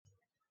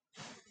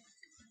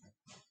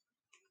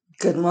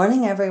Good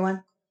morning,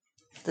 everyone.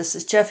 This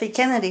is Jeffe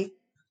Kennedy,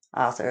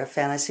 author of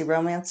Fantasy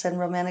Romance and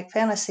Romantic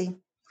Fantasy.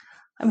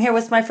 I'm here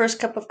with my first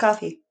cup of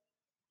coffee,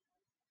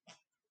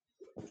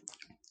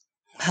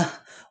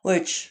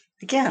 which,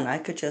 again, I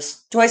could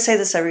just. Do I say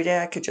this every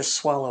day? I could just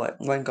swallow it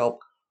in one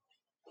gulp.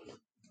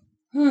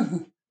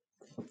 It's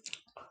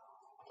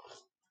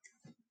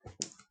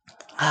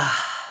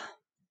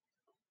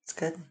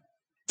good.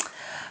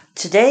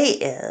 Today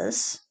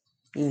is,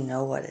 you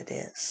know what it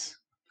is.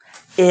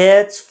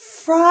 It's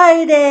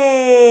Friday!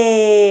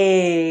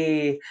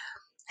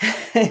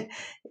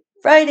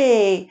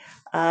 Friday,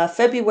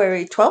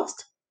 February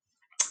 12th.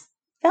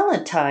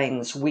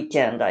 Valentine's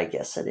weekend, I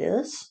guess it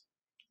is.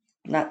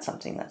 Not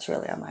something that's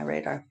really on my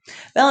radar.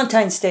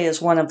 Valentine's Day is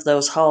one of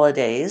those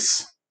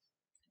holidays,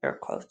 air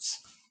quotes,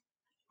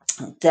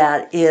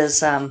 that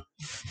is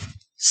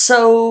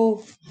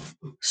so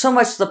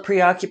much the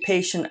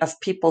preoccupation of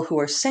people who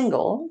are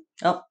single.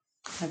 Oh,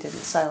 I didn't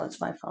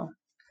silence my phone.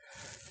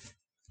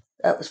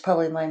 That was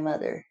probably my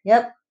mother.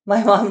 Yep,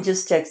 my mom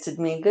just texted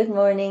me, "Good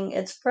morning,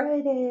 it's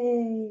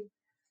Friday."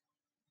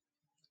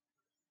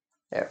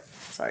 There.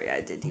 Sorry, I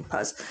did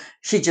pause.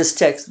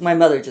 My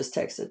mother just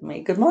texted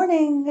me, "Good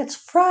morning, it's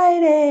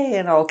Friday,"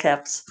 in all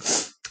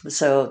caps.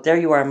 So there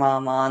you are,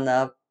 Mom, on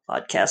the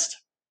podcast.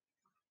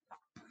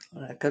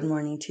 Good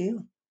morning to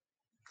you.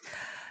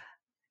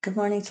 Good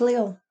morning to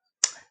Leo.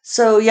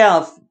 So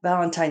yeah,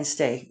 Valentine's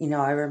Day,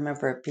 I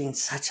remember it being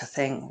such a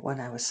thing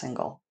when I was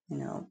single,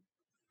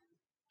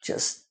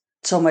 just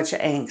so much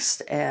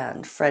angst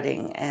and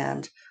fretting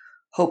and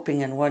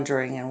hoping and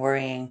wondering and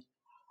worrying.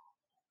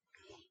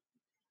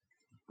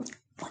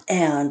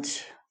 And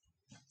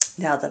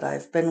now that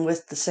I've been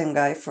with the same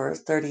guy for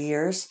 30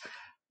 years,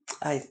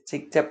 I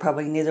think that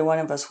probably neither one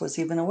of us was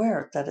even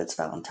aware that it's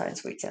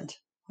Valentine's weekend.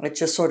 It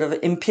just sort of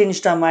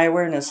impinged on my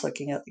awareness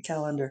looking at the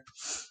calendar.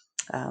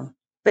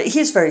 But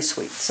he's very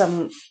sweet.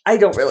 I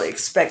don't really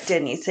expect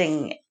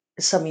anything.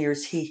 Some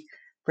years he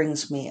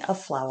brings me a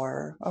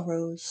flower, a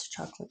rose,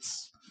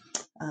 chocolates.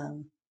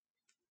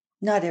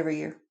 Not every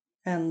year,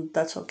 and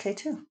that's okay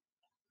too.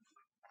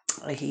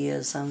 He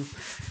is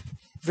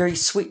very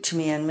sweet to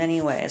me in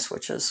many ways,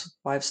 which is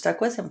why I've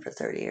stuck with him for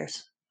 30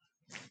 years.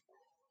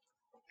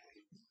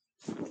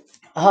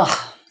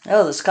 Oh,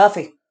 this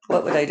coffee.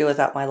 What would I do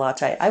without my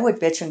latte? I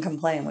would bitch and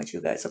complain, which you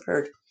guys have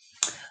heard.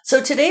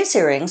 So today's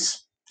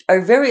earrings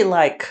are very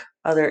like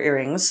other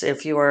earrings.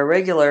 If you are a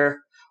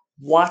regular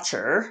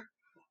watcher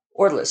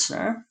or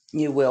listener,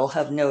 you will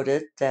have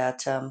noted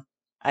that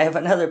I have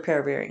another pair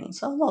of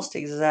earrings almost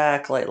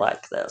exactly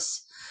like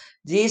this.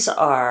 These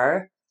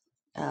are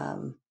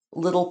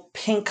little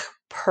pink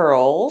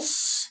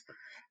pearls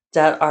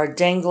that are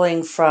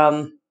dangling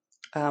from,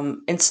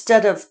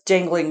 instead of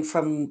dangling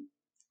from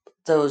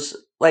those,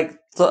 like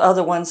the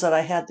other ones that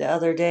I had the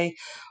other day,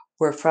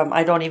 were from,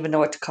 I don't even know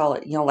what to call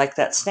it, like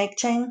that snake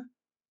chain.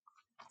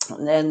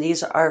 And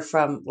these are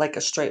from like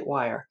a straight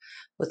wire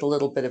with a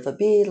little bit of a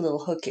bead,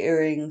 little hook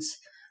earrings.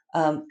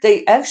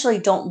 They actually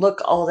don't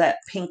look all that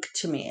pink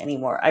to me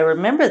anymore. I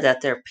remember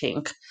that they're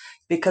pink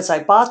because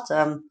I bought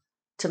them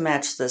to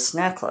match this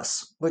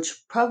necklace,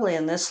 which probably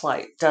in this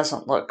light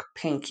doesn't look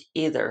pink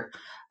either.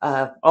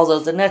 Although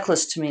the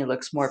necklace to me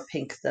looks more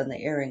pink than the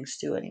earrings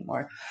do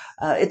anymore.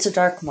 It's a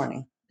dark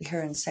morning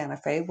here in Santa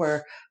Fe.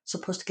 We're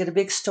supposed to get a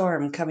big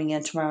storm coming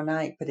in tomorrow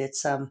night, but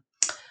it's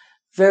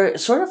very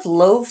sort of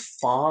low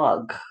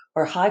fog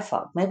or high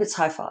fog. Maybe it's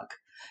high fog.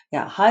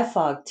 Yeah, high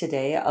fog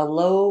today. A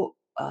low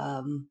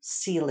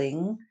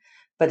ceiling,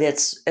 but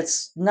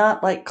it's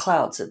not like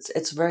clouds.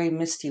 It's very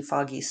misty,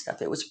 foggy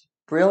stuff. It was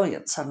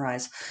brilliant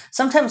sunrise.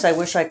 Sometimes I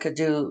wish I could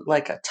do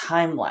like a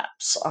time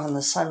lapse on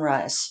the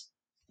sunrise,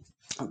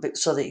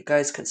 so that you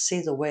guys could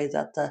see the way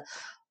that the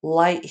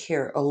light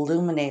here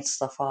illuminates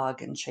the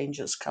fog and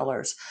changes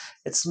colors.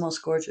 It's the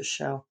most gorgeous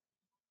show.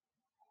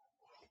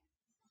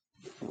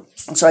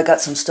 So I got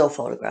some still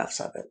photographs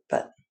of it.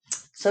 But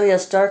so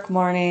yes, dark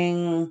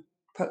morning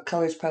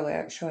colors probably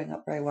aren't showing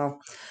up very well.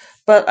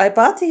 But I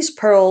bought these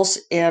pearls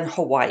in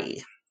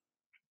Hawaii,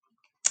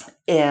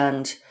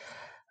 and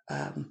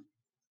um,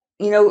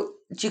 do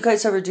you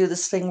guys ever do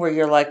this thing where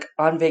you're like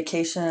on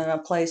vacation in a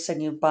place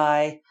and you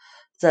buy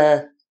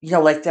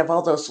like they have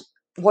all those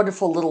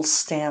wonderful little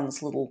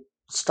stands, little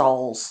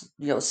stalls,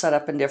 set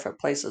up in different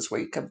places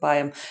where you can buy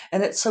them,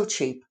 and it's so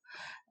cheap.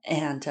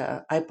 And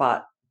I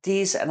bought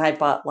these, and I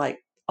bought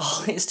like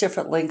all these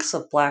different lengths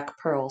of black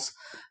pearls.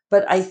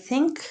 But I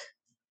think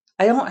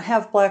I don't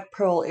have black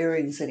pearl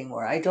earrings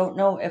anymore. I don't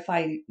know if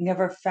I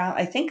never found,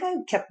 I think I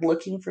kept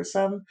looking for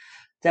some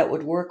that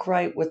would work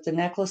right with the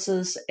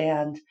necklaces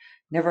and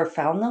never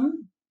found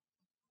them.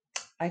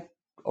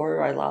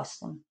 Or I lost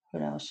them. Who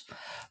knows?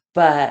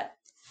 But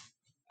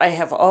I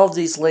have all of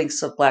these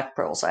lengths of black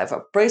pearls. I have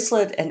a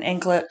bracelet, an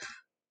anklet,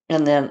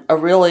 and then a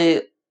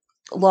really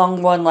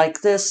long one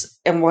like this,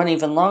 and one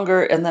even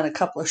longer, and then a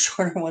couple of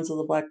shorter ones of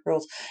the black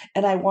pearls.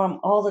 And I wear them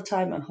all the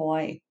time in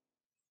Hawaii.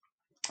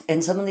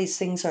 And some of these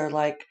things are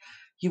like,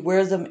 you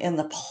wear them in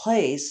the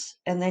place,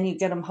 and then you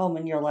get them home,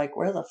 and you're like,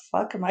 where the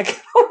fuck am I going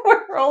to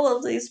wear all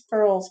of these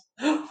pearls?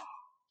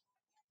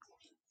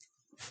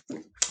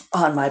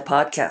 on my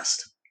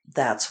podcast.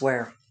 That's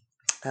where,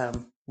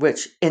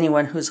 which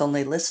anyone who's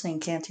only listening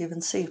can't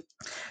even see.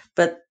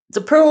 But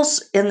the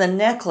pearls in the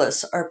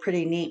necklace are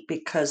pretty neat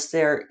because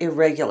they're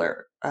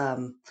irregular.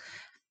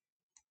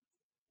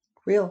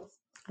 Real.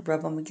 I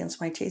rub them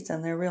against my teeth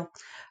and they're real.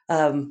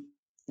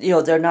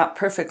 They're not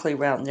perfectly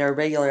round, they're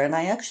irregular, and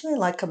I actually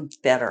like them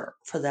better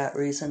for that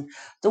reason.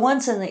 The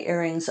ones in the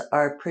earrings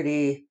are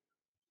pretty,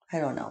 I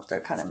don't know, they're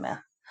kind of meh.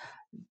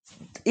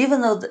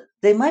 Even though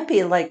they might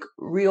be like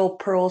real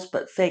pearls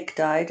but fake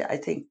dyed, I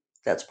think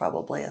that's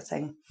probably a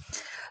thing.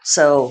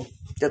 So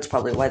that's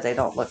probably why they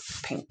don't look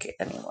pink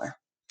anymore.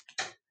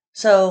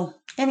 So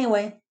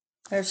anyway,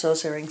 there's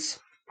those earrings.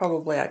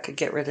 Probably I could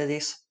get rid of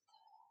these.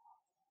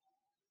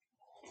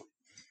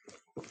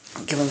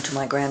 Give them to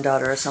my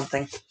granddaughter or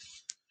something.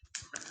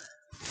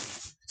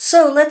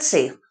 So let's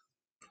see.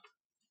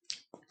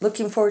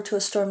 Looking forward to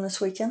a storm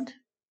this weekend.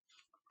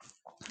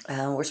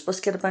 We're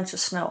supposed to get a bunch of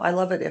snow. I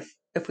love it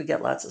if we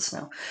get lots of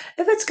snow.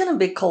 If it's going to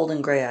be cold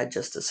and gray, I'd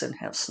just as soon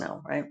have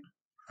snow, right?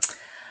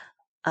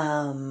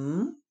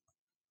 And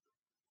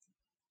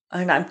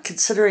I'm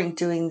considering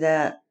doing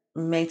that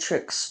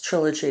Matrix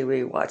trilogy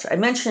rewatch. I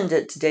mentioned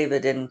it to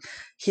David, and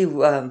he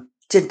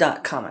did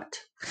not comment.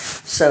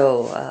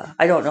 So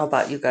I don't know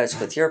about you guys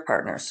with your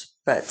partners,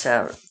 but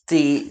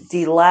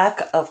the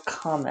lack of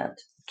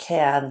comment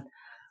can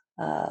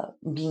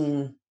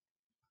mean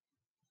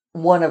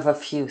one of a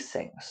few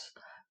things.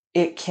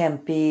 It can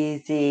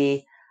be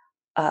the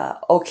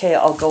okay,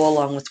 I'll go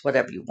along with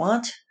whatever you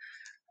want.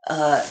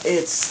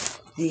 It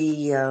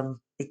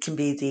can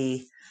be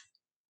the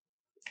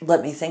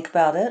let me think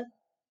about it.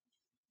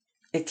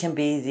 It can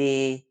be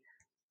the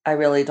I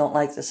really don't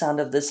like the sound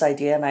of this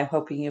idea and I'm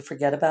hoping you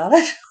forget about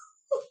it.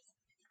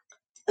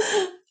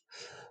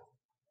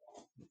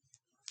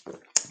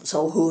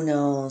 So who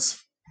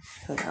knows?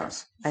 Who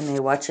knows? I may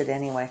watch it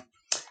anyway.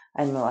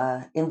 I'm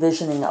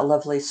envisioning a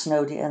lovely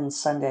snowed-in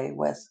Sunday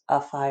with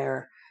a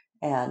fire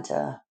and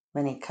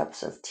many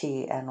cups of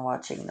tea and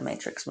watching the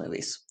Matrix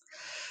movies.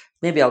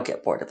 Maybe I'll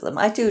get bored of them.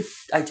 I do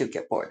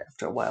get bored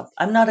after a while.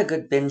 I'm not a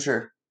good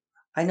binger.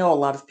 I know a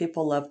lot of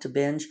people love to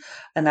binge,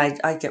 and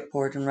I get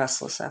bored and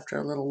restless after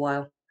a little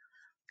while.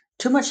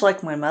 Too much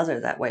like my mother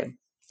that way.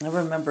 I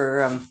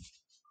remember,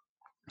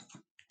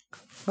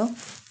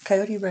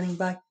 coyote running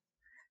by.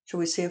 Shall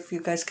we see if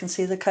you guys can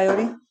see the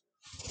coyote?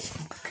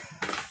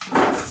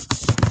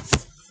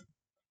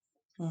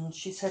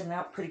 She's heading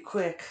out pretty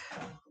quick.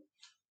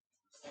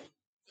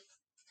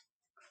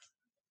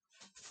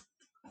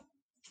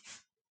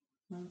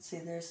 Let's see,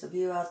 there's the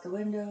view out the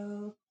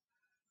window.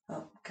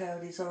 Oh,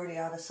 coyote's already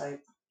out of sight.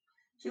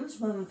 She was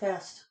moving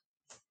fast.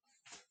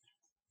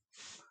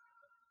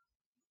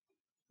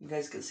 You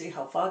guys can see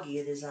how foggy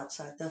it is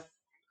outside, though.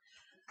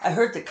 I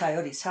heard the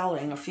coyotes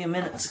howling a few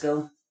minutes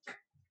ago.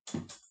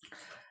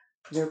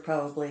 They're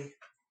probably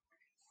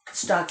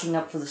stocking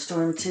up for the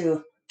storm,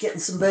 too. Getting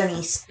some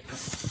bunnies.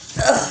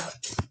 Ugh.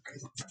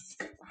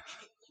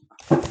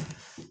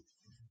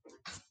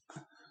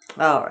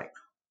 All right.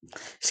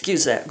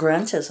 Excuse that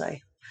grunt as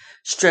I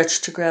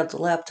stretch to grab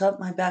the laptop.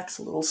 My back's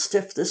a little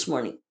stiff this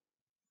morning.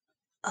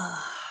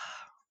 I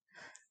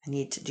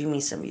need to do me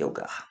some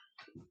yoga.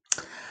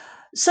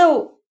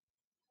 So,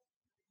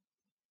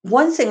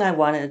 one thing I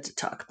wanted to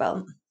talk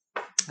about,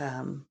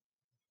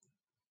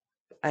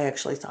 I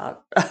actually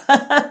thought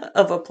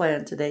of a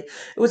plan today.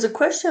 It was a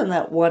question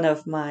that one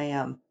of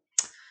my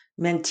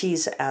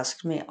mentees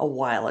asked me a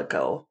while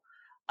ago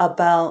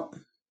about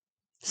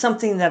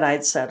something that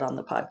I'd said on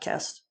the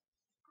podcast.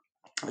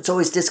 It's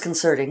always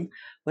disconcerting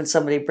when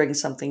somebody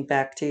brings something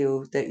back to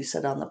you that you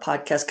said on the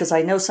podcast, because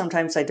I know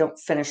sometimes I don't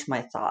finish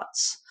my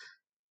thoughts,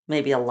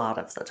 maybe a lot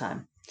of the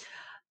time.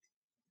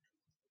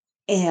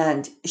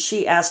 And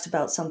she asked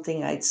about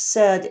something I'd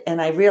said,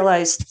 and I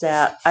realized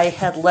that I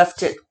had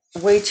left it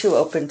way too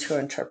open to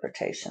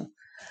interpretation.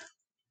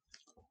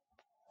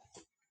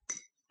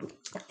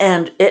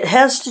 And it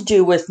has to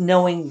do with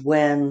knowing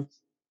when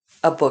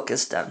a book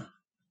is done.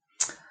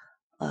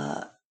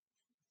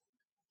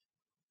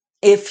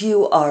 If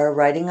you are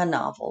writing a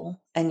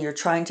novel and you're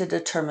trying to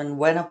determine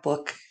when a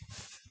book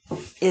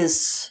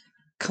is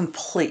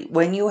complete,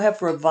 when you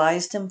have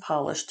revised and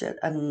polished it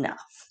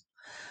enough,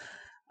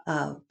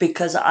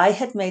 because I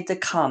had made the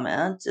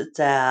comment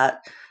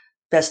that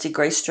Bestie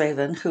Grace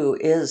Draven, who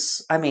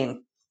is,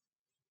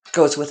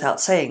 goes without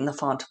saying, the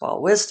font of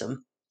all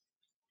wisdom,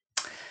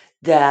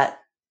 that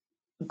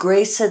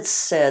Grace had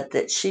said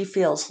that she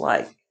feels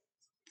like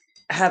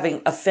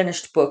having a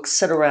finished book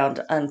sit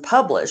around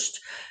unpublished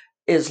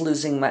is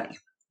losing money.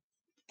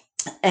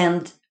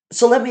 And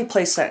so let me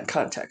place that in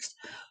context.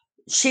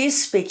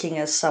 She's speaking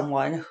as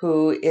someone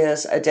who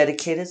is a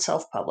dedicated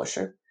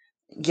self-publisher.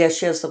 Yes,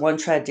 she has the one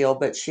trad deal,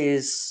 but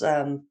she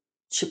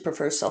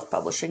prefers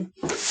self-publishing.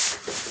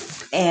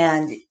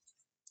 And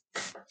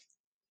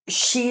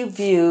she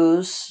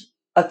views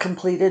a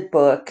completed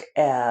book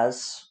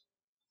as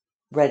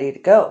ready to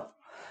go.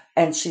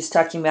 And she's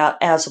talking about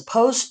as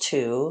opposed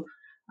to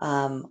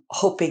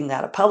hoping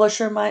that a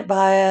publisher might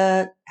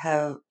buy it,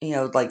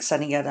 like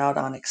sending it out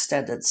on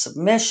extended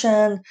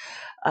submission.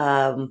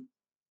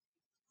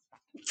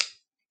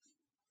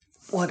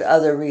 What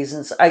other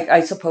reasons?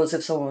 I suppose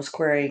if someone was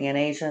querying an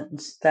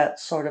agent, that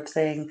sort of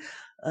thing.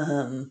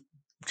 I'm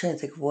trying to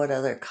think of what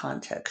other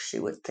context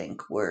you would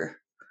think were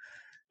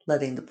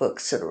letting the book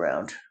sit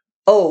around.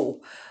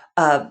 Oh,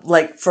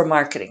 like for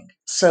marketing.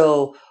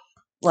 So,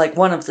 like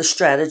one of the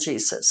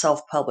strategies that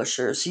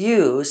self-publishers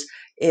use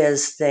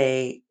is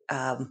they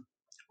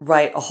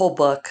write a whole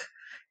book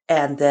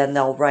and then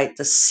they'll write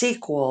the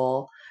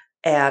sequel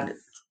and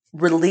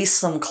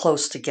release them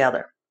close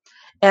together.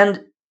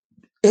 And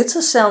it's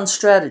a sound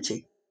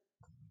strategy.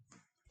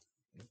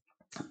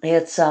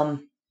 It's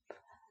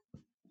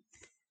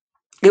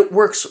it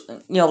works,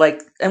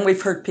 and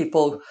we've heard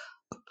people,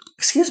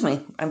 excuse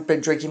me, I've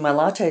been drinking my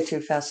latte too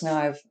fast. Now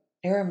I have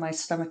air in my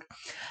stomach.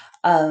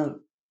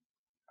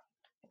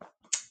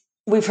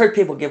 We've heard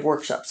people give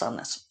workshops on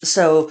this.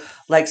 So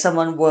like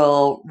someone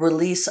will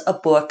release a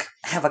book,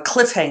 have a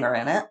cliffhanger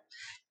in it,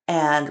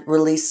 and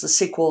release the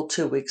sequel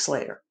 2 weeks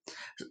later.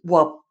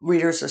 Well,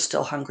 readers are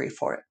still hungry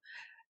for it.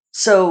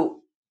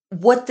 So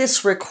what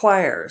this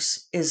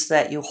requires is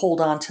that you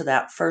hold on to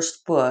that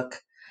first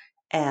book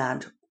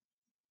and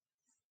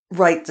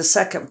write the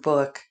second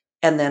book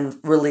and then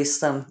release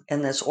them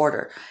in this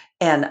order.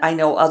 And I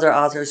know other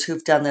authors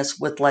who've done this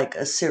with like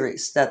a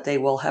series that they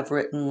will have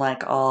written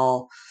like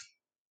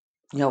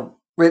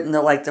written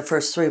the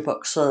first 3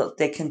 books so that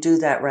they can do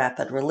that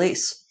rapid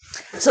release.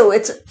 So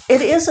it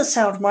is a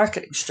sound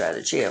marketing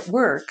strategy. It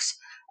works.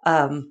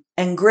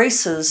 And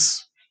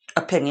Grace's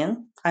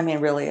opinion, I mean,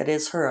 really, it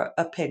is her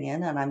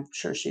opinion, and I'm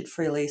sure she'd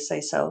freely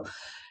say so,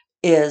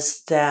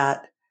 is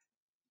that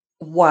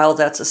while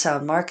that's a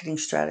sound marketing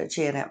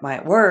strategy and it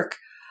might work,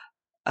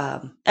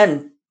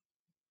 and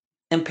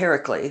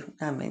empirically,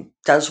 I mean,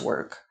 does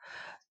work,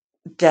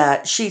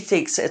 that she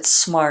thinks it's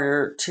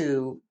smarter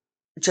to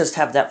just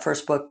have that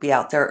first book be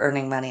out there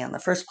earning money in the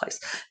first place.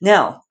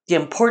 Now, the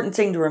important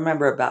thing to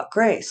remember about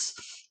Grace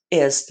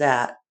is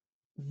that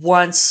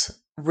once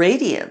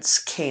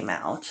Radiance came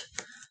out,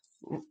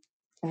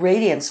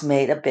 Radiance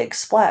made a big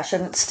splash,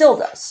 and it still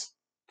does.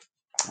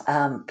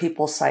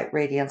 People cite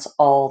Radiance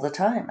all the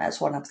time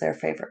as one of their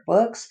favorite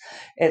books.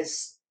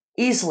 It's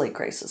easily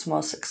Grace's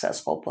most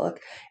successful book,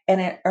 and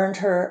it earned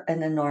her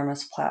an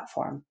enormous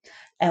platform.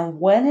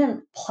 And when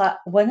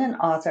an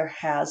author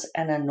has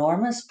an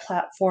enormous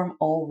platform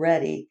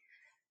already,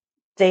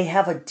 they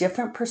have a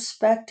different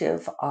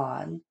perspective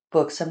on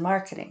books and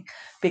marketing,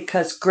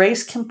 because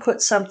Grace can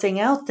put something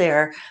out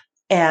there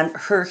and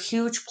her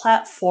huge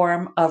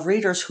platform of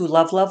readers who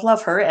love, love,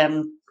 love her,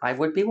 and I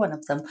would be one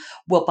of them,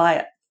 will buy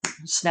it.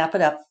 Snap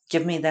it up.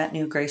 Give me that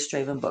new Grace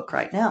Draven book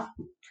right now.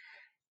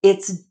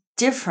 It's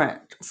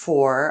different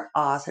for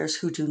authors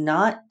who do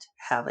not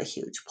have a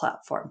huge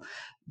platform.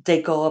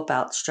 They go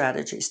about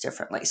strategies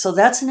differently. So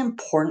that's an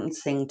important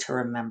thing to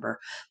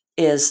remember,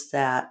 is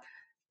that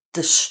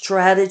the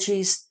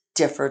strategies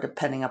differ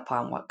depending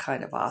upon what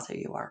kind of author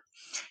you are.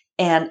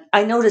 And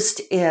I noticed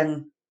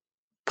in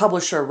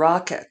Publisher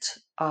Rocket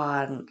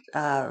on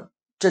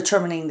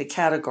determining the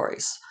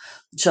categories.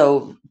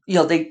 So,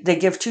 they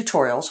give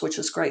tutorials, which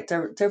is great.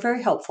 They're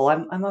very helpful.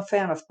 I'm a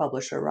fan of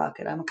Publisher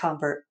Rocket. I'm a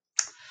convert.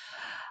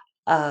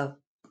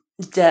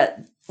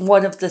 That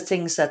one of the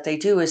things that they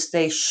do is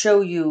they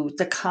show you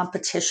the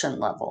competition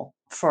level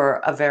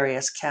for a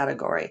various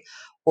category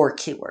or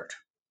keyword.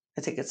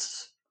 I think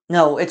it's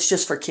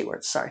just for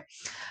keywords. Sorry.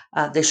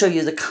 They show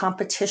you the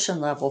competition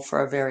level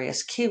for a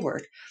various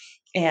keyword,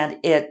 and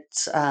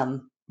it's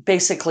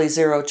basically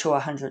 0 to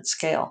 100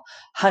 scale,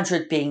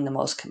 100 being the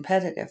most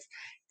competitive.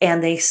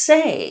 And they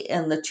say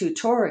in the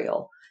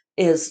tutorial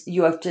is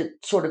you have to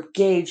sort of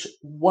gauge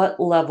what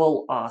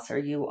level author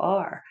you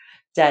are.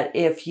 That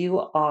if you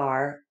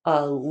are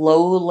a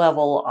low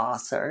level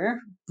author,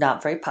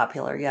 not very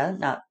popular yet,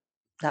 not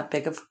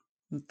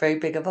very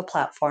big of a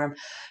platform,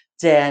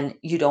 then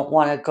you don't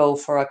want to go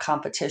for a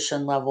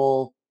competition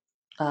level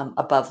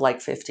above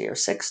like 50 or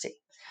 60,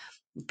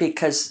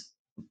 because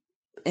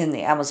in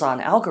the Amazon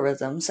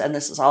algorithms, and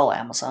this is all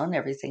Amazon,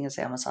 everything is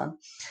Amazon,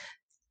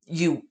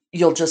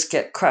 you'll just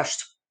get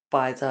crushed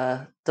by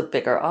the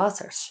bigger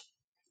authors.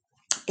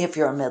 If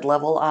you're a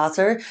mid-level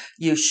author,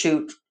 you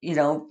shoot,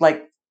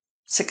 like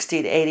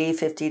 60 to 80,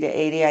 50 to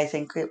 80, I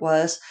think it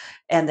was.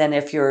 And then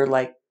if you're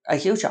like a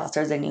huge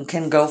author, then you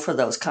can go for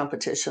those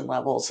competition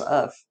levels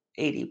of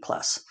 80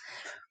 plus.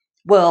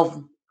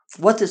 Well,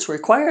 what this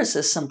requires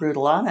is some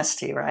brutal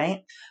honesty,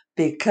 right?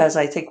 Because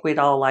I think we'd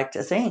all like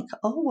to think,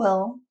 oh,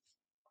 well,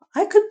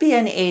 I could be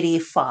an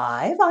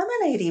 85. I'm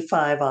an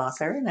 85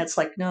 author. And it's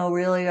like, no,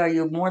 really? Are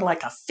you more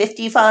like a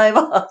 55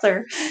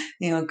 author?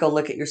 Go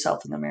look at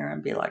yourself in the mirror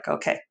and be like,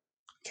 okay,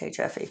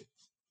 Jeffy,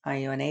 are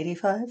you an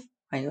 85?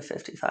 Are you a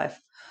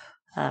 55?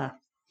 And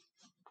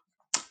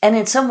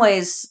in some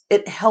ways,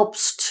 it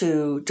helps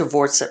to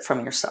divorce it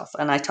from yourself.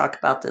 And I talk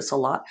about this a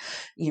lot.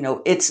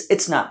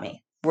 It's not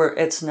me.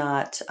 It's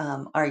not,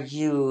 are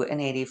you an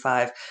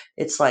 85?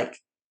 It's like,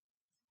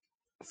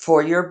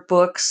 for your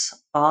books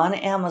on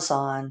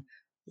Amazon,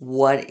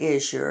 what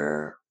is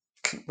your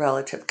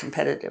relative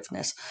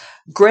competitiveness?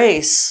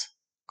 Grace,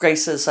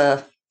 Grace is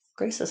a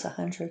Grace is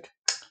 100.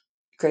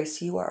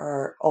 Grace, you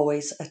are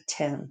always a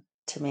 10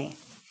 to me.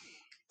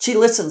 She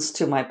listens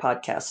to my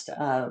podcast,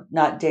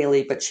 not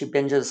daily, but she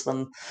binges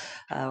them,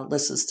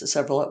 listens to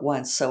several at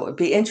once. So it'd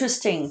be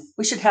interesting.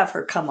 We should have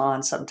her come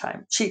on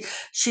sometime.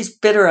 She's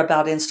bitter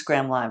about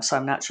Instagram Live, so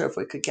I'm not sure if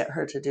we could get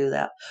her to do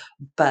that.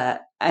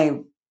 But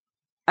I'm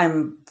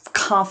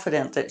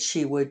confident that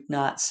she would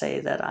not say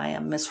that I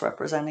am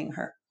misrepresenting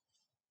her.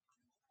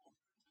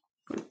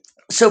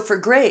 So for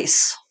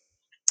Grace,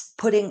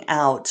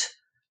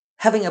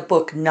 having a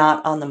book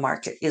not on the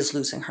market is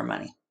losing her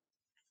money.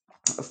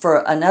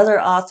 For another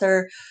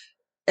author,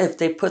 if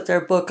they put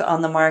their book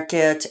on the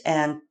market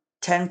and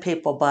 10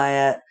 people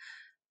buy it,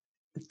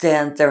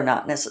 then they're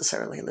not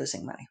necessarily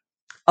losing money.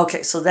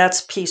 Okay, so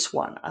that's piece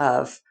one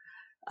of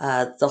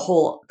the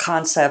whole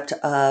concept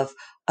of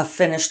a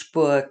finished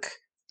book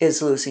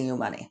is losing you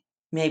money.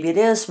 Maybe it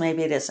is,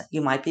 maybe it isn't.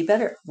 You might be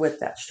better with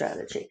that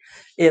strategy.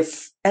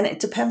 And it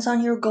depends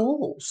on your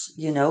goals.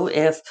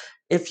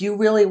 If you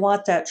really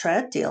want that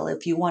trad deal,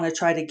 if you want to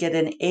try to get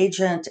an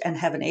agent and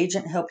have an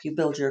agent help you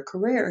build your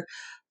career,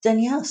 then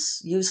yes,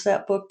 use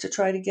that book to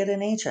try to get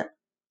an agent.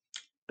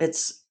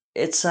 It's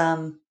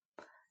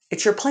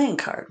your playing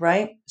card,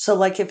 right? So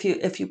like if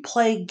you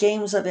play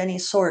games of any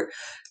sort,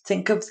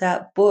 think of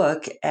that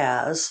book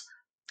as,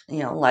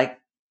 like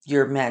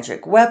your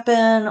magic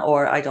weapon,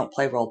 or I don't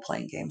play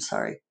role-playing games,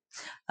 sorry.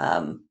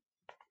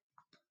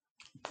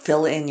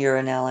 Fill in your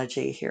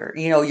analogy here.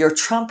 Your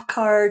trump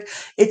card,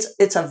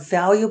 it's a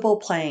valuable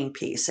playing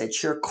piece.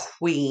 It's your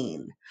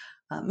queen.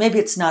 Maybe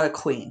it's not a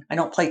queen. I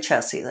don't play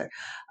chess either.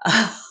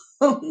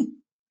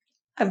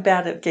 I'm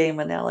bad at game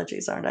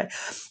analogies, aren't I?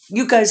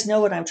 You guys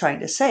know what I'm trying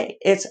to say.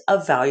 It's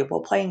a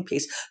valuable playing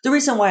piece. The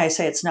reason why I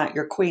say it's not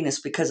your queen is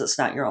because it's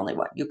not your only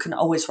one. You can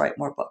always write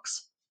more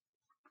books.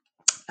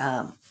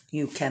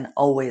 You can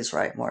always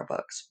write more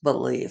books.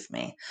 Believe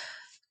me.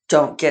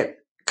 Don't get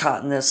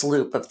caught in this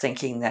loop of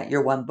thinking that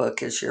your one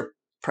book is your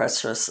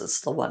precious. It's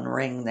the one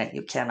ring that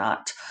you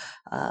cannot,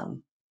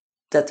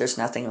 that there's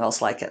nothing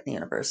else like it in the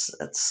universe.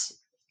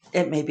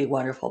 It may be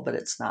wonderful, but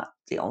it's not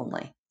the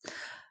only.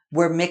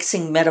 We're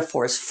mixing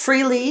metaphors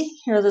freely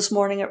here this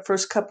morning at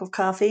First Cup of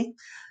Coffee.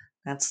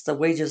 That's the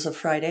Wages of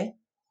Friday.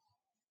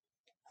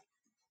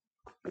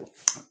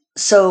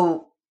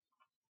 So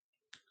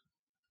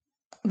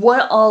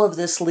what all of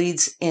this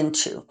leads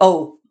into,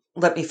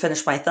 let me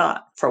finish my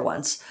thought for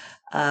once.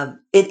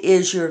 It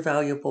is your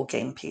valuable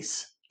game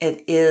piece.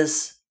 It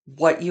is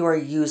what you are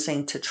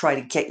using to try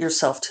to get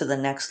yourself to the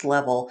next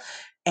level.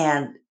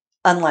 And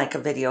unlike a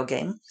video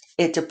game,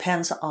 it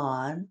depends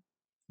on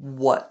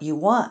what you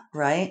want,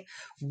 right?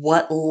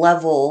 What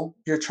level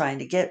you're trying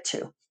to get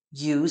to.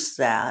 Use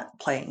that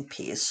playing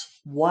piece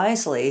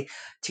wisely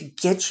to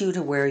get you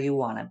to where you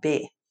want to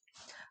be.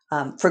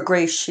 For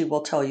Grace, she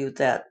will tell you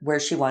that where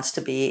she wants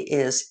to be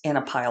is in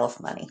a pile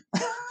of money.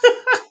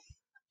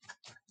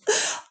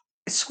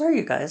 I swear,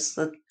 you guys,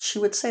 that she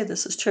would say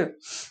this is true.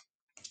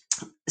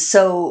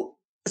 So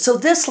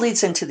this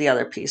leads into the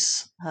other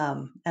piece,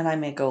 and I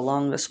may go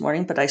long this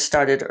morning, but I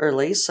started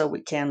early, so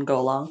we can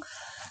go long.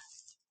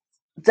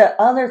 The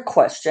other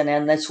question,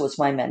 and this was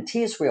my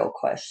mentee's real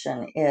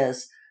question,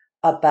 is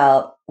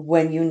about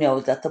when you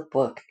know that the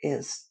book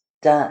is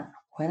done.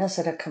 When is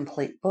it a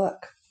complete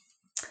book?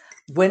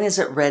 When is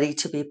it ready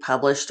to be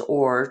published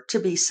or to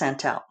be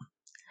sent out?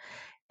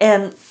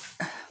 And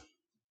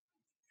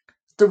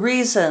the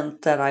reason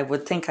that I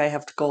would think I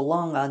have to go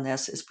long on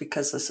this is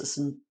because this is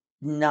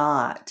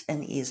not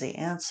an easy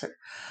answer.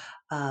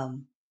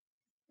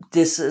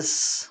 This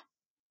is,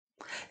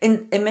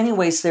 in many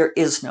ways, there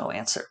is no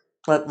answer.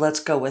 Let's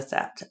go with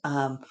that.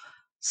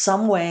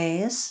 Some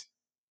ways,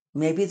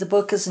 maybe the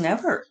book is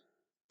never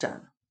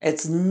done.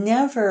 It's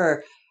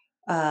never,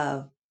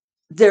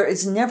 there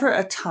is never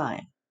a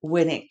time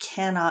when it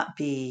cannot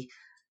be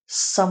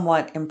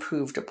somewhat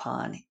improved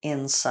upon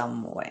in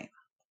some way.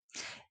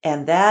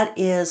 And that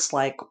is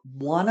like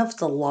one of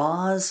the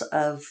laws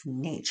of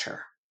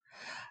nature.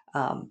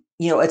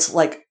 It's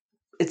like,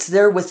 it's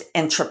there with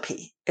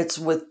entropy. It's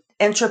with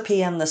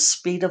entropy and the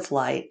speed of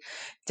light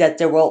that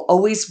there will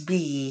always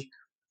be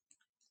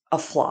a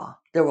flaw.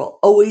 There will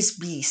always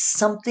be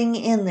something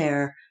in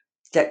there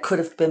that could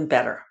have been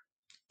better.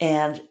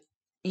 And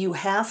you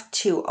have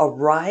to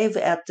arrive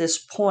at this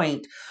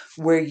point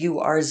where you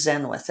are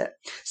zen with it.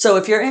 So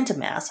if you're into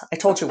math, I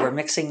told you we're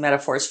mixing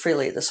metaphors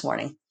freely this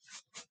morning.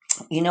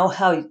 You know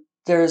how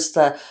there's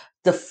the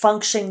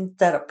function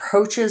that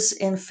approaches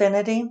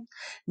infinity,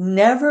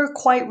 never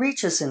quite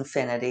reaches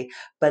infinity,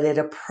 but it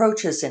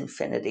approaches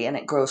infinity and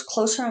it grows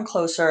closer and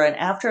closer. And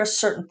after a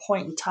certain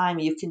point in time,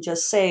 you can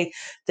just say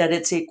that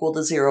it's equal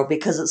to zero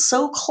because it's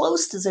so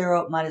close to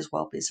zero, it might as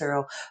well be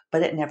zero,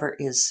 but it never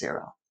is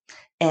zero.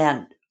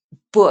 And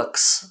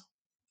books,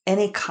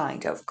 any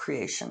kind of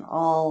creation,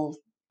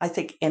 I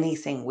think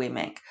anything we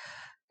make,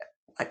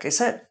 like I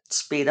said,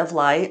 speed of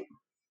light,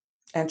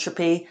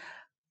 entropy,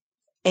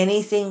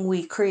 anything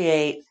we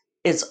create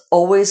is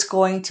always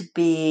going to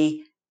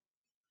be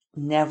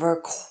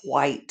never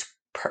quite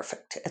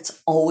perfect.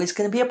 It's always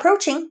going to be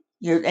approaching.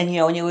 And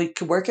you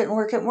could work it and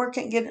work it and work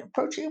it and get it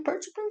approaching,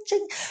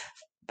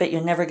 but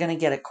you're never going to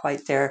get it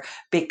quite there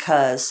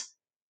because,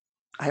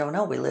 I don't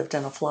know, we lived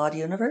in a flawed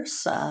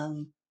universe.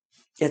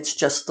 It's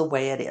just the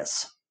way it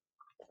is.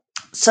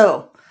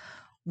 So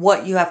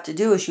what you have to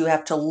do is you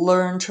have to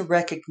learn to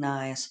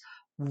recognize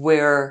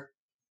where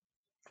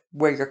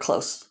you're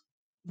close,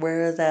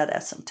 where that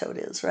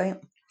asymptote is, right?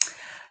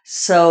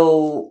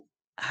 So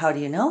how do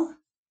you know?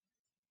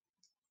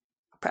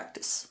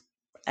 Practice.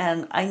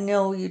 And I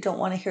know you don't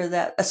want to hear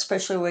that,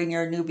 especially when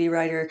you're a newbie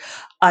writer.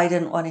 I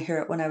didn't want to hear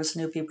it when I was a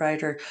newbie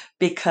writer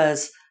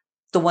because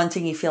the one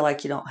thing you feel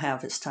like you don't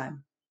have is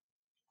time.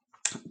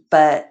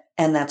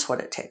 And that's what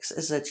it takes,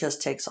 is it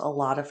just takes a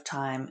lot of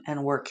time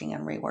and working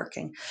and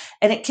reworking.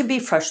 And it can be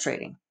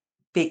frustrating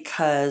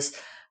because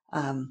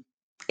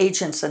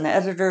agents and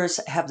editors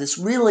have this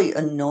really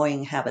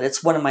annoying habit.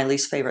 It's one of my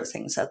least favorite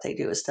things that they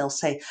do is they'll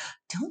say,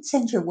 don't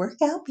send your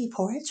work out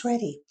before it's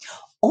ready.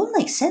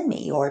 Only send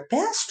me your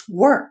best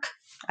work.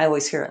 I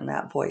always hear it in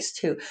that voice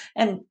too.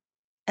 And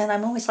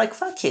I'm always like,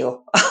 fuck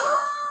you.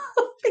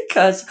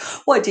 Because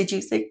what did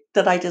you think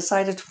that I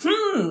decided?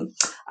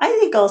 I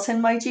think I'll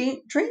send my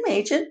dream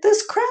agent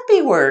this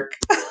crappy work.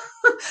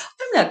 I'm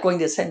not going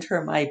to send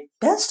her my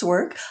best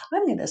work.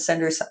 I'm going to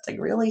send her something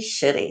really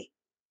shitty.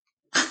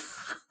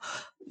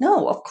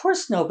 No, of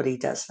course nobody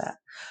does that.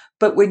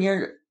 But when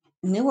you're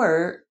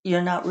newer,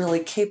 you're not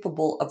really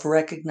capable of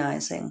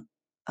recognizing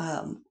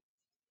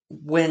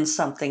when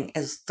something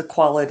is the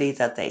quality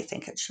that they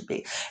think it should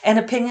be. And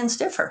opinions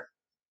differ.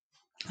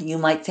 You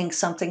might think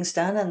something's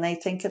done and they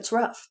think it's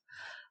rough.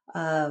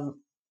 And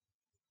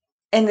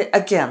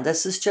again,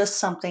 this is just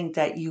something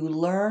that you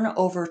learn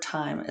over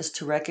time, is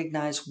to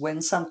recognize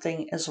when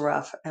something is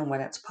rough and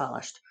when it's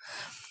polished.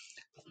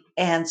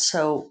 And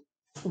so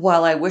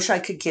while I wish I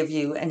could give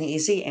you an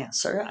easy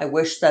answer, I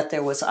wish that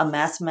there was a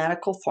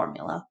mathematical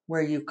formula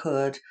where you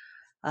could,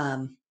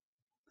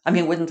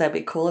 wouldn't that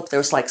be cool if there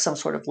was like some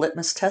sort of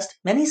litmus test?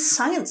 Many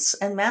science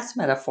and math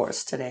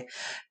metaphors today.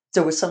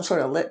 There was some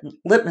sort of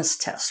litmus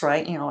test,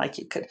 right? Like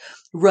you could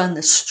run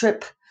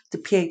the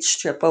pH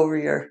strip over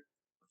your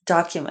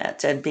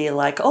document and be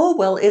like, oh,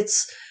 well,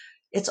 it's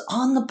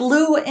on the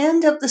blue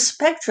end of the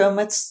spectrum.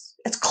 It's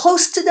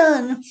close to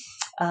done.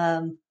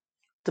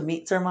 The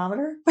meat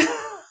thermometer.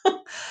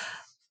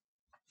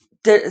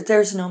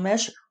 There's no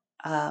measure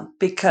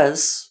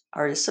because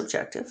art is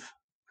subjective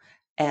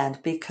and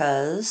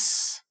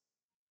because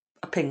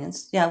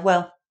opinions. Yeah,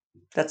 well,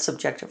 that's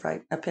subjective,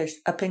 right?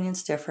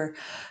 Opinions differ.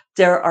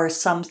 There are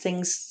some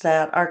things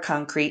that are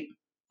concrete.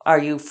 Are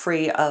you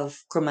free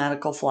of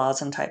grammatical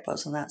flaws and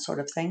typos and that sort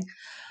of thing?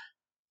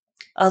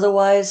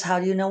 Otherwise, how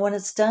do you know when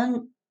it's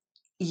done?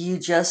 You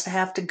just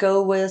have to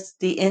go with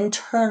the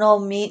internal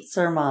meat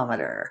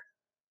thermometer.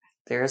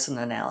 There's an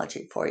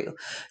analogy for you.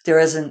 There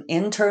is an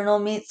internal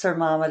meat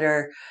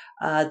thermometer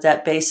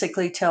that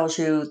basically tells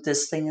you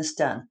this thing is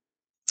done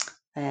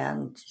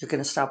and you're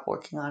going to stop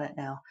working on it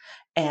now.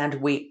 And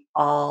we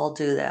all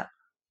do that.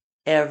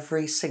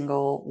 Every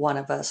single one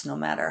of us, no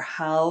matter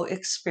how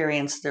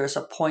experienced, there's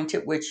a point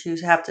at which you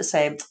have to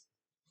say,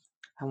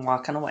 I'm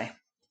walking away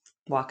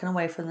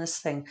from this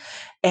thing.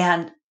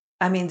 And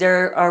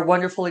there are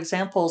wonderful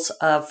examples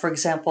of, for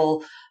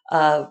example,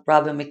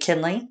 Robin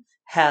McKinley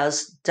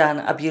has done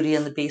a Beauty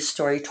and the Beast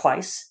story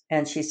twice.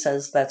 And she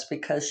says that's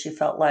because she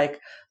felt like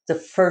the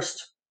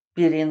first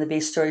Beauty and the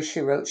Beast story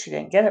she wrote, she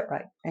didn't get it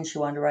right. And she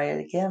wanted to write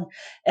it again.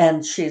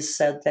 And she's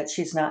said that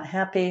she's not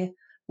happy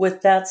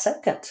with that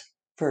second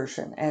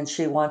version. And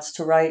she wants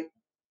to write,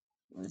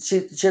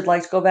 she'd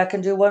like to go back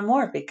and do one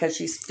more because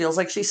she feels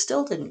like she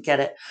still didn't get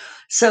it.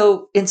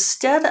 So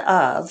instead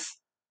of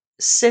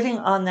sitting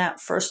on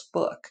that first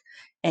book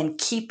and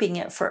keeping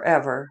it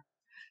forever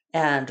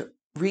and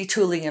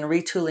retooling and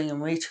retooling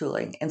and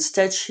retooling,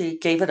 instead she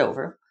gave it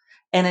over.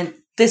 And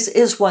this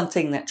is one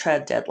thing that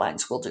trad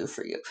deadlines will do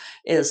for you,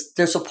 is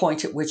there's a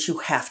point at which you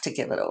have to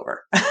give it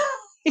over.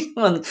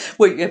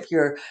 If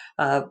your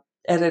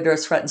editor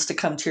threatens to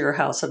come to your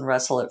house and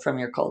wrestle it from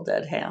your cold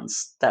dead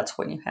hands, that's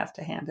when you have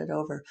to hand it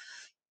over.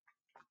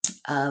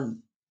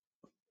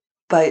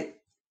 But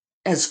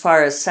as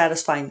far as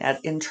satisfying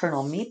that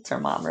internal meat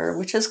thermometer,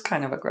 which is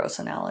kind of a gross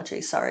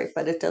analogy, sorry,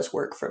 but it does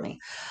work for me.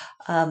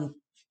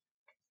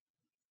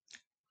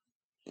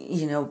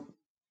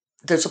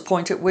 There's a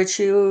point at which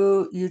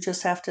you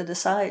just have to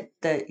decide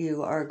that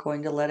you are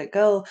going to let it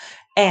go.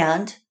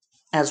 And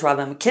as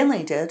Robin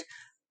McKinley did,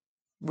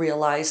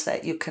 realize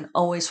that you can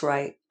always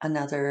write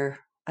another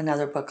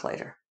book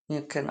later.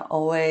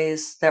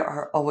 There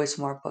are always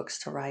more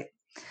books to write.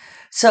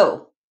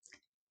 So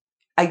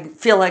I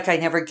feel like I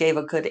never gave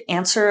a good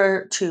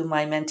answer to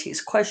my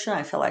mentee's question.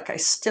 I feel like I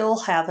still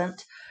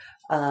haven't.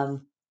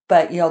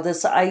 But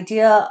this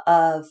idea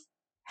of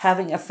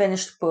having a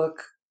finished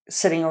book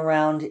sitting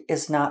around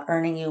is not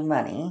earning you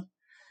money.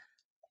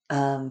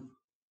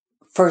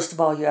 First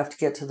of all, you have to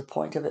get to the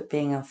point of it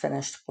being a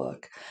finished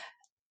book.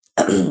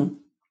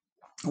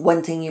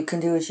 one thing you can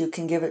do is you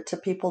can give it to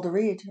people to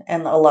read.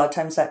 And a lot of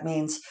times that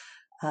means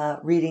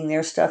reading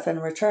their stuff in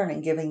return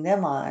and giving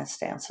them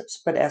honest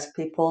answers. But ask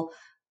people,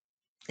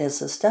 is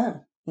this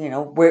done?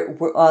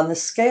 We're on the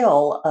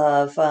scale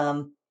of,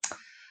 am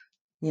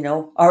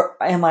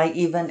I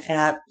even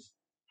at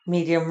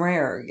medium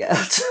rare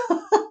yet?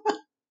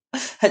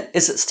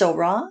 Is it still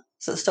raw?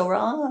 Is it still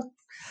raw?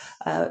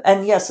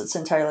 And yes, it's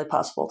entirely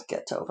possible to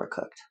get to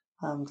overcooked.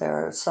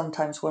 There are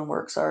sometimes when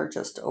works are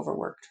just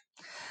overworked,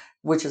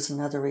 which is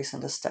another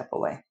reason to step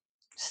away.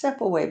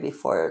 Step away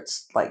before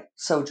it's like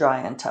so dry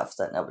and tough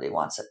that nobody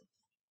wants it.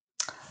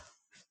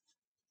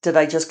 Did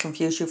I just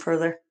confuse you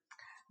further?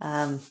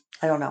 I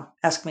don't know.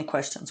 Ask me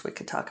questions. We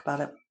could talk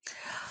about it.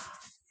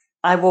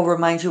 I will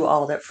remind you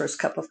all that First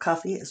Cup of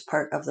Coffee is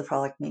part of the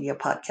Frolic Media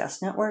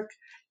Podcast Network,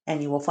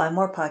 and you will find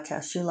more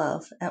podcasts you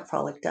love at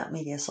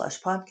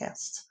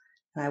frolic.media/podcasts.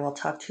 And I will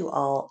talk to you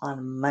all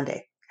on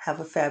Monday. Have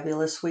a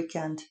fabulous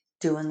weekend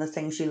doing the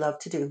things you love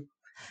to do.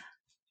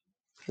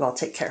 You all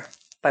take care.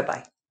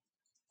 Bye-bye.